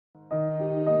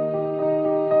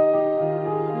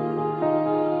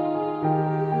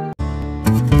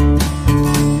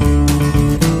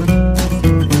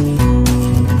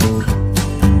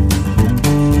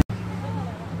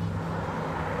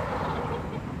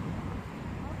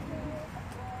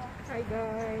Hi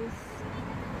guys,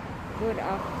 good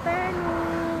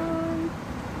afternoon.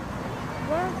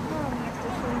 Welcome to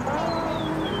Sembawang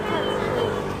Hot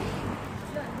Spring.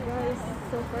 Guys,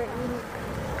 super init.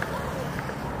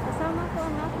 Kasama ko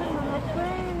ang aking mga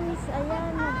friends.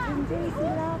 Ayan, nag-enjoy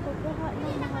sila. Kukuha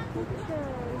ng mga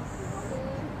pictures.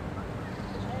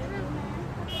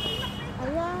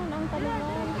 Ayan, ang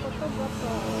kanilang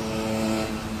photographer.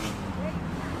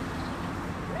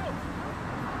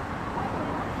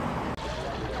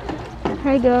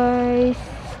 Hi guys,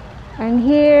 I'm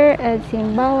here at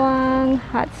Sembawang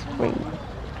Hot Spring.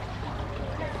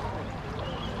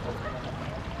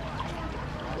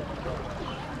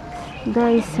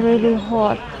 Guys, really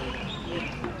hot.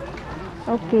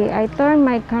 Okay, I turn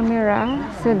my camera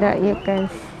so that you can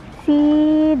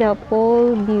see the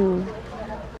whole view.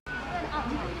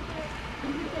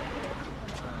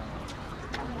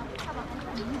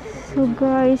 So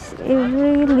guys,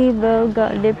 every level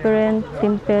got different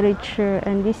temperature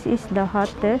and this is the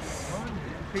hottest.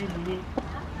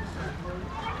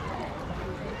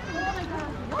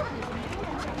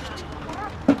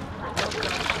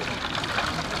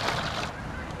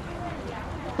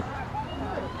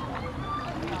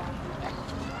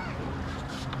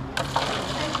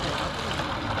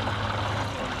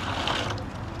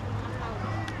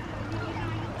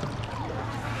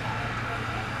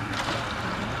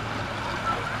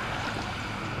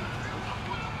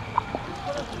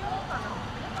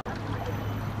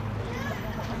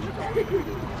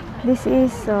 This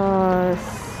is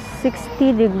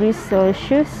 60 degrees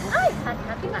Celsius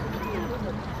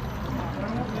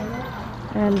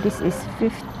and this is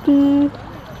 50.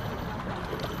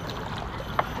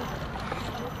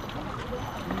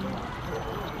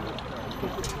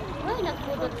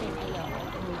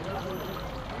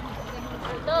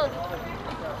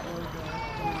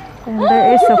 And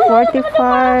there is a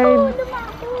 45.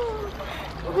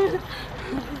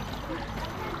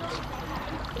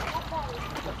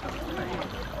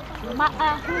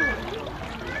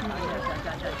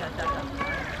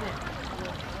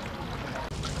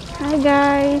 Hi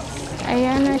guys,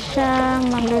 ayan na siya,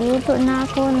 magluluto na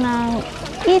ako ng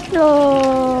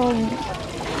itlog.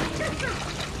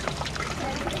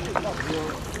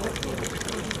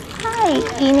 Hi,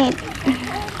 init.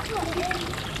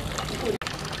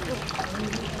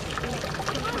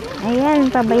 Ayan,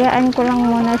 pabayaan ko lang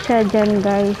muna siya dyan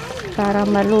guys para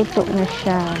maluto na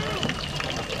siya.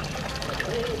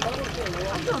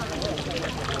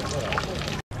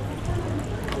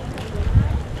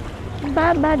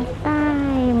 Babad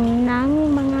time ng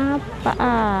mga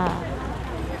paa.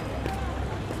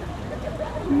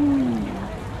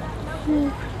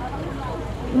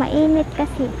 Mainit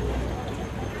kasi.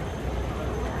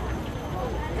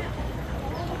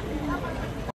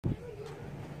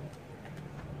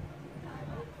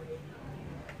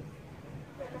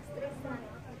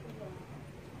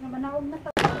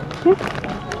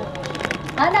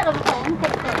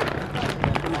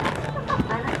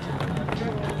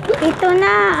 Ito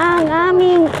na ang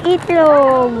aming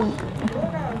itlog.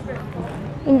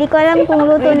 Hindi ko alam kung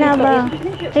luto na ba.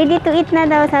 Ready to eat na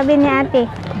daw, sabi ni ate.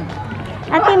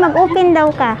 Ate, mag-open daw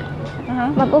ka.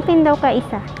 Mag-open daw ka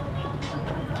isa.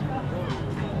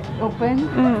 Open?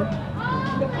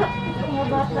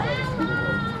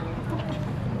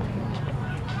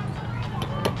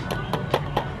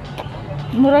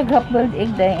 Murag half-boiled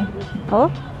egg dahil. Oh?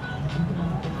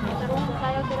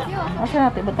 Asa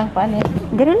natin batang panin?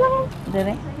 Dire lang.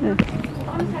 Dire?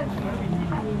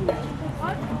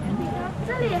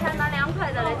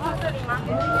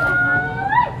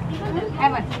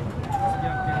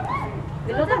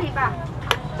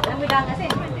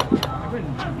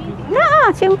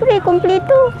 Siyempre,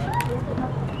 kompleto.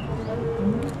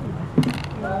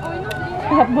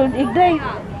 Half-boiled egg dahil.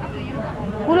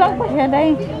 Kulang pa siya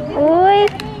dahil. Uy.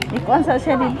 Ikuan sa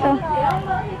siya dito.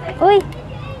 Uy.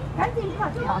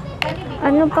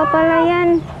 Ano pa pala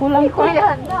yan? Kulang pa.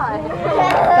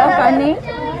 Ikaw kani?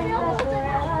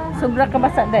 Sobra ka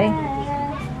basa dahil.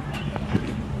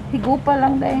 Higupa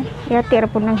lang dahil. Yatir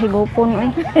po ng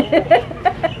higupon.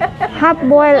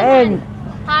 Half-boiled egg.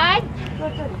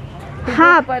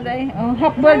 Half.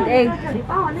 Half-boiled egg.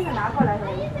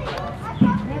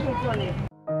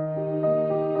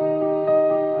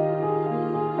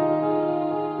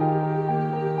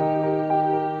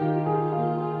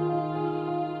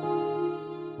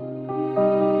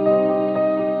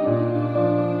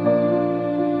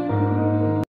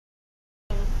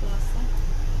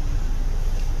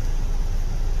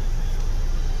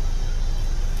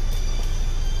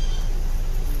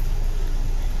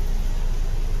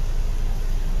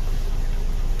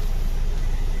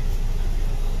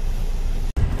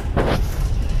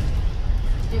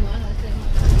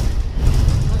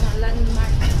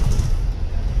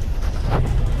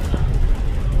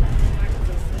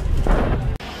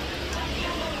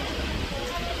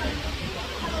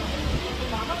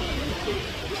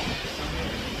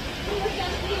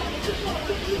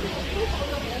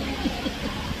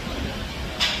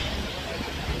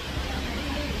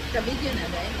 Ka-video na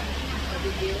dahil.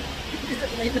 Ka-video.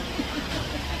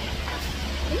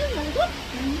 Ayun, manggot.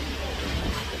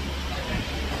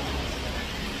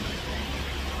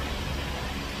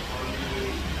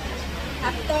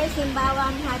 After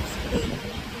Sembawang Hot Spring,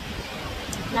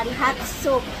 nag-hot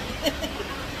soup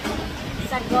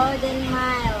sa Golden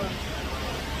Mile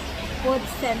Food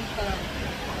Center.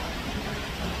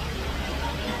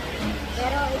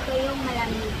 Pero ito yung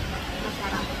malamig.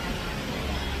 Masarap.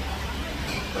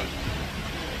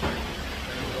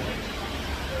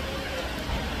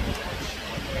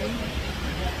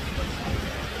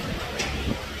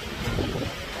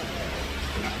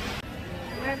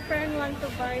 My friend want to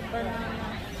buy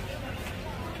banana.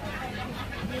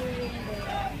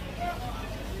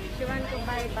 She want to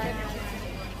buy banana.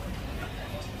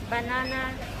 Banana.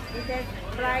 This is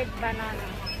fried banana.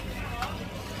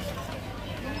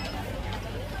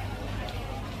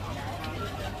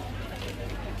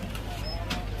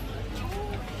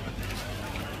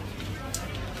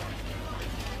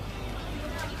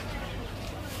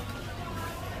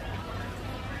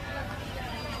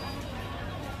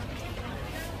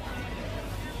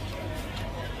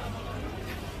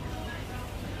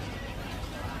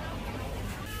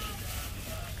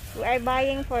 We are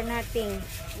buying for nothing.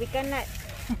 We cannot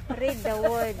read the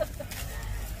word.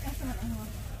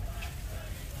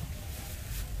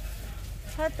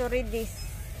 How to read this?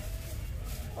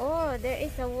 Oh, there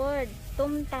is a word.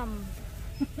 Tumtam.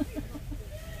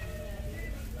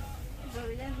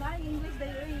 Korean ba? English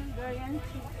tayo yung Korean.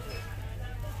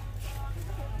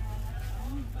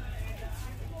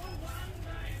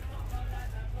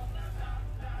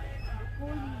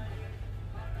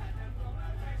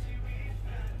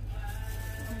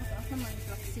 Naman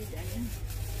flaxseed ayun.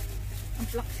 Ang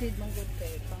flaxseed mong good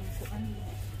kay pang kuan.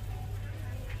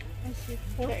 Ay shit.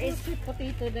 There is sweet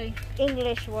potato day.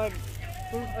 English word.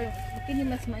 Or kini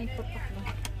mas maipapak lang.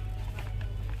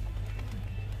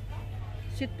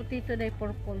 Sweet potato day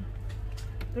purple.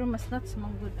 Pero mas nuts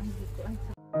mong good ang kuan.